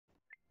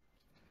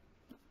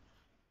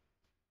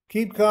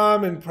Keep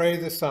calm and pray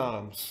the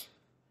Psalms.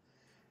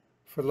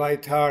 For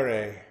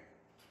Laetare,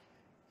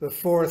 the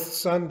fourth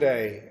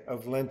Sunday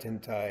of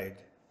Lententide.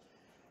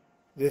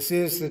 This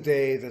is the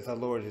day that the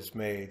Lord has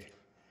made.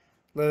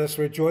 Let us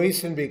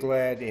rejoice and be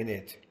glad in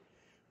it.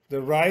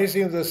 The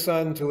rising of the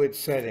sun to its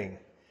setting,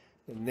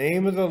 the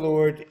name of the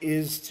Lord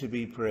is to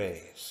be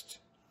praised.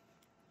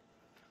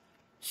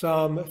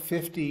 Psalm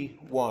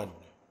 51.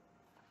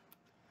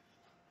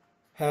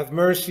 Have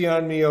mercy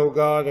on me, O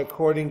God,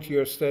 according to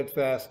your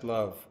steadfast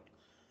love.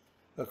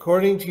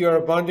 According to your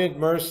abundant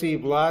mercy,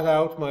 blot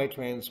out my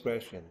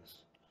transgressions.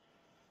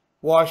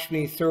 Wash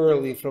me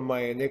thoroughly from my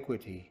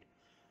iniquity,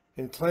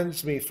 and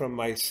cleanse me from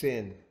my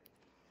sin.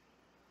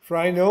 For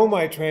I know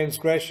my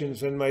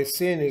transgressions, and my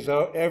sin is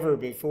ever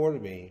before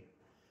me.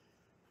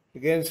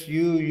 Against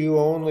you, you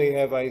only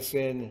have I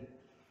sinned,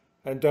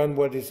 and done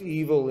what is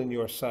evil in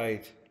your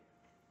sight,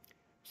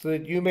 so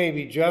that you may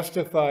be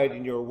justified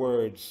in your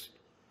words,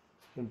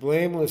 and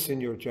blameless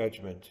in your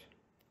judgment.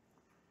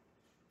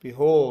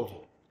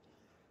 Behold,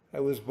 I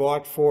was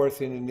brought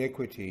forth in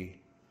iniquity,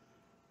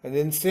 and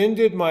in sin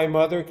did my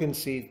mother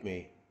conceive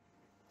me.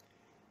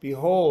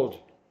 Behold,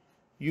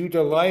 you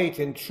delight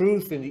in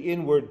truth in the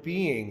inward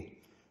being,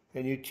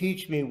 and you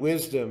teach me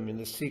wisdom in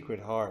the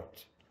secret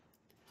heart.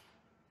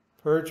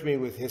 Purge me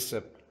with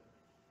hyssop,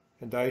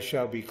 and I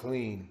shall be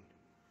clean.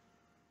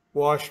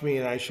 Wash me,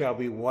 and I shall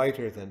be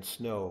whiter than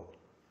snow.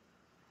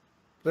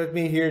 Let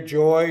me hear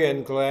joy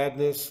and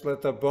gladness.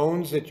 Let the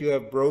bones that you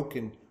have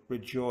broken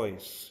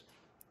rejoice.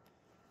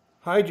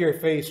 Hide your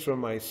face from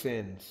my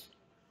sins,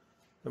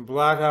 and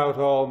blot out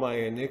all my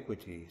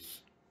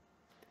iniquities.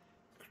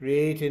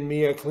 Create in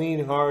me a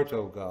clean heart,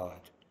 O God,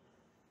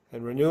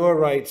 and renew a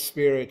right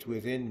spirit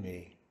within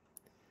me.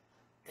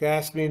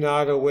 Cast me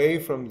not away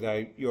from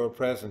your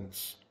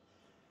presence,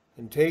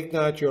 and take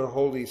not your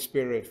Holy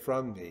Spirit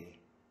from me.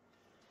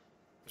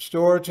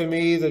 Restore to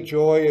me the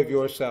joy of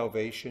your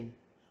salvation,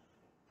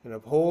 and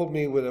uphold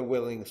me with a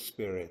willing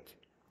spirit.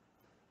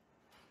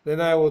 Then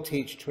I will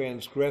teach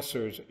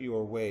transgressors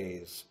your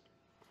ways,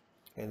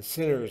 and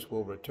sinners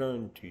will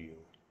return to you.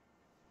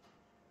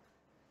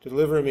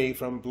 Deliver me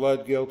from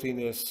blood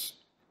guiltiness,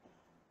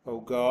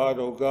 O God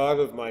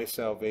of my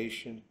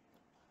salvation,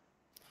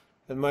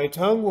 and my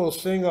tongue will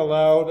sing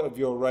aloud of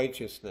your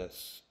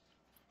righteousness.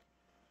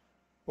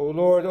 O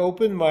Lord,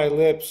 open my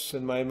lips,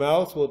 and my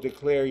mouth will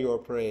declare your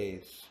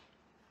praise.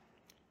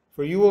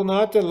 For you will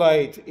not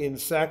delight in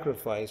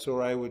sacrifice,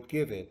 or I would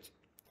give it.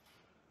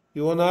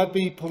 You will not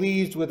be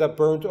pleased with a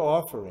burnt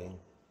offering.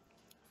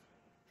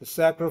 The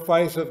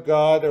sacrifice of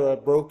God are a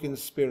broken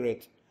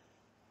spirit,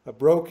 a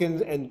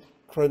broken and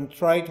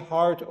contrite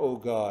heart, O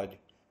God,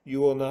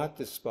 you will not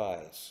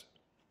despise.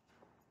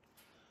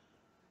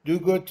 Do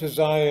good to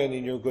Zion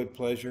in your good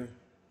pleasure.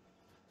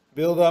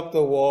 Build up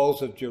the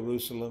walls of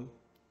Jerusalem.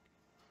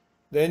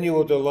 Then you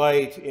will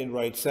delight in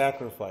right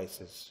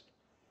sacrifices,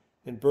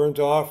 in burnt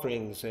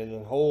offerings and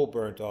in whole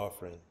burnt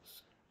offerings.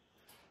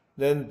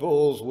 Then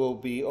bulls will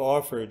be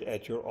offered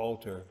at your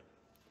altar.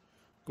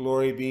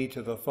 Glory be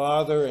to the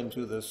Father, and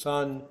to the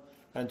Son,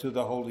 and to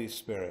the Holy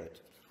Spirit,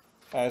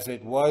 as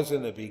it was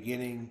in the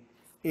beginning,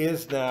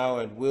 is now,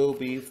 and will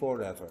be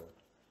forever.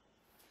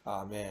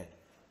 Amen.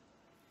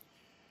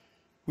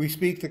 We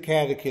speak the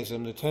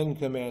Catechism, the 10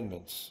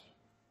 Commandments.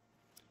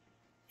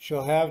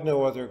 Shall have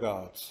no other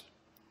gods.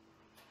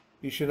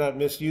 You shall not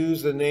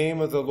misuse the name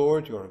of the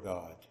Lord your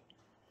God.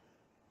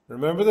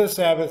 Remember the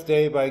Sabbath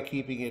day by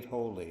keeping it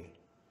holy.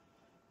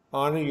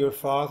 Honor your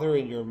father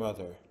and your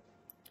mother.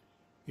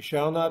 You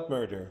shall not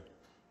murder.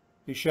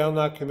 You shall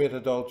not commit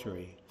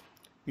adultery.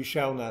 You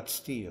shall not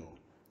steal.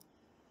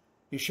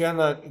 You shall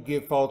not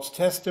give false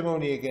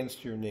testimony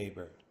against your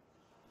neighbor.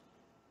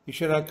 You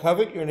shall not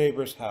covet your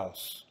neighbor's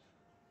house.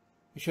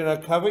 You shall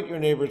not covet your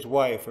neighbor's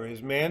wife, or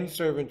his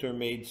manservant or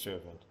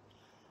maidservant,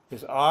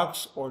 his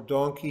ox or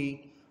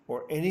donkey,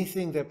 or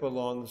anything that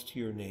belongs to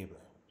your neighbor.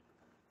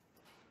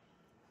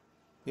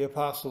 The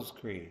Apostles'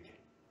 Creed.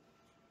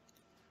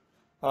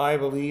 I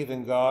believe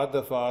in God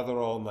the Father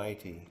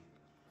Almighty,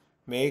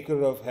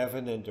 maker of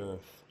heaven and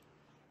earth,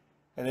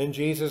 and in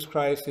Jesus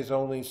Christ, his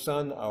only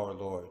Son, our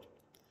Lord,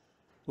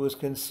 who was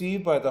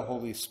conceived by the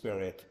Holy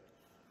Spirit,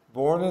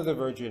 born of the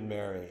Virgin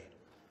Mary,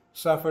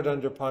 suffered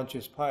under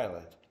Pontius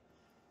Pilate,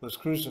 was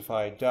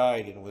crucified,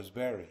 died, and was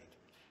buried.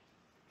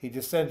 He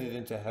descended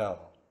into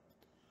hell.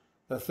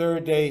 The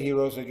third day he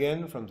rose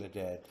again from the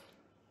dead.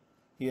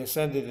 He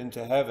ascended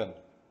into heaven,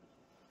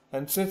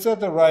 and sits at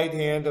the right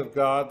hand of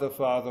God the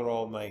Father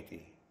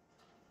Almighty.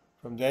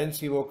 From thence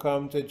he will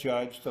come to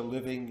judge the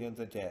living and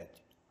the dead.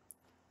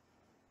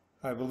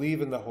 I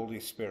believe in the Holy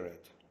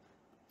Spirit,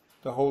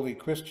 the holy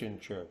Christian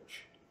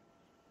Church,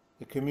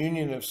 the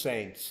communion of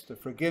saints, the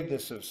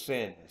forgiveness of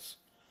sins,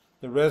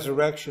 the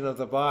resurrection of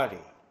the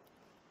body,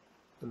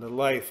 and the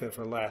life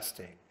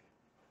everlasting.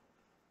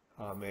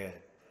 Amen.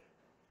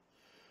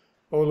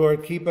 O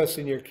Lord, keep us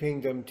in your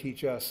kingdom,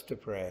 teach us to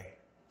pray.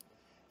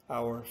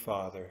 Our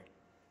Father,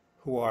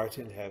 who art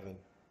in heaven,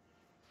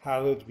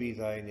 hallowed be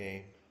thy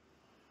name.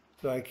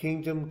 Thy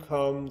kingdom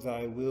come,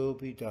 thy will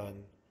be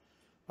done,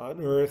 on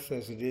earth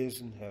as it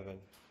is in heaven.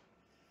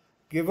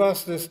 Give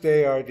us this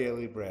day our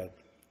daily bread.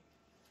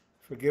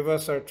 Forgive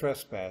us our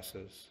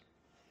trespasses,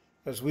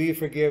 as we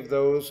forgive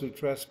those who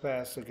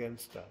trespass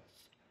against us.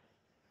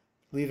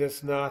 Lead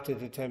us not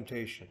into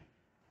temptation,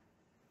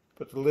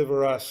 but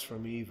deliver us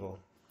from evil.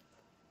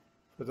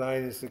 For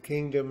thine is the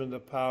kingdom and the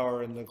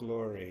power and the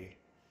glory,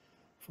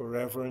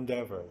 forever and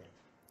ever.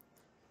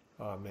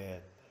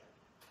 Amen.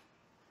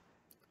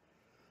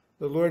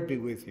 The Lord be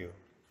with you.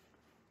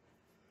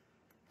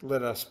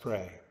 Let us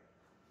pray.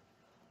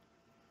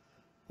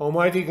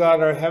 Almighty God,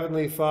 our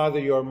heavenly Father,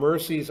 your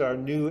mercies are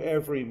new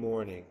every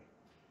morning.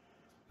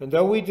 And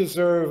though we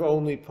deserve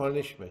only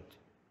punishment,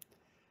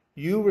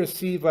 you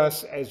receive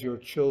us as your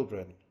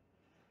children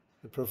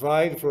and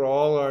provide for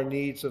all our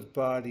needs of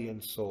body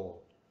and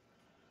soul.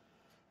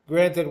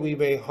 Grant that we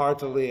may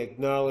heartily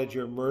acknowledge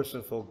your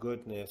merciful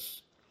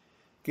goodness,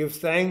 give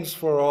thanks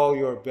for all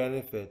your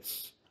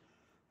benefits,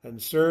 and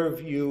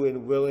serve you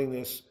in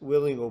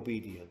willing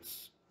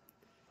obedience.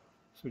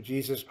 Through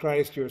Jesus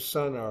Christ, your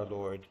Son, our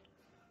Lord,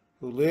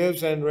 who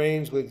lives and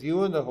reigns with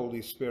you in the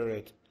Holy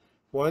Spirit,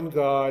 one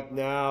God,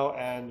 now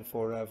and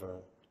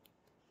forever.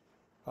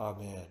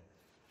 Amen.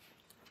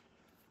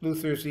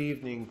 Luther's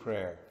Evening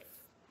Prayer.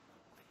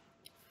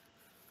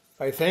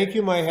 I thank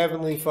you, my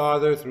heavenly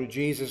Father, through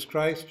Jesus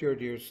Christ, your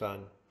dear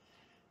Son,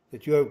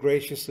 that you have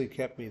graciously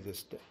kept me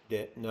this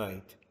day,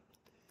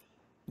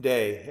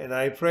 and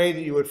I pray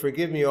that you would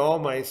forgive me all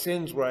my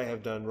sins where I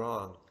have done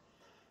wrong,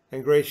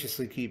 and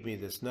graciously keep me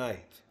this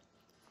night.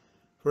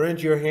 For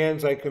into your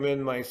hands I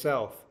commend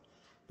myself,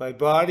 my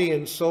body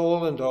and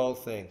soul and all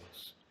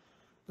things.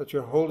 Let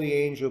your holy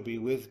angel be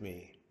with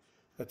me,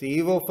 that the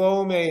evil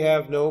foe may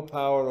have no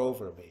power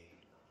over me.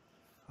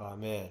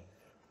 Amen.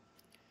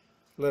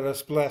 Let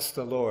us bless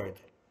the Lord.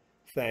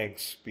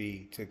 Thanks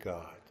be to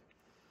God.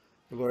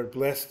 The Lord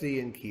bless thee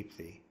and keep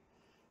thee.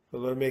 The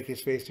Lord make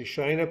his face to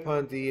shine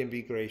upon thee and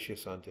be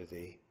gracious unto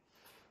thee.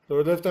 The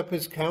Lord lift up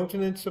his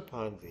countenance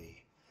upon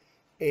thee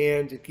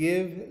and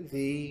give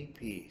thee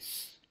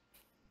peace.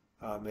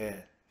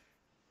 Amen.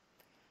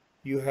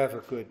 You have a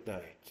good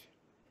night.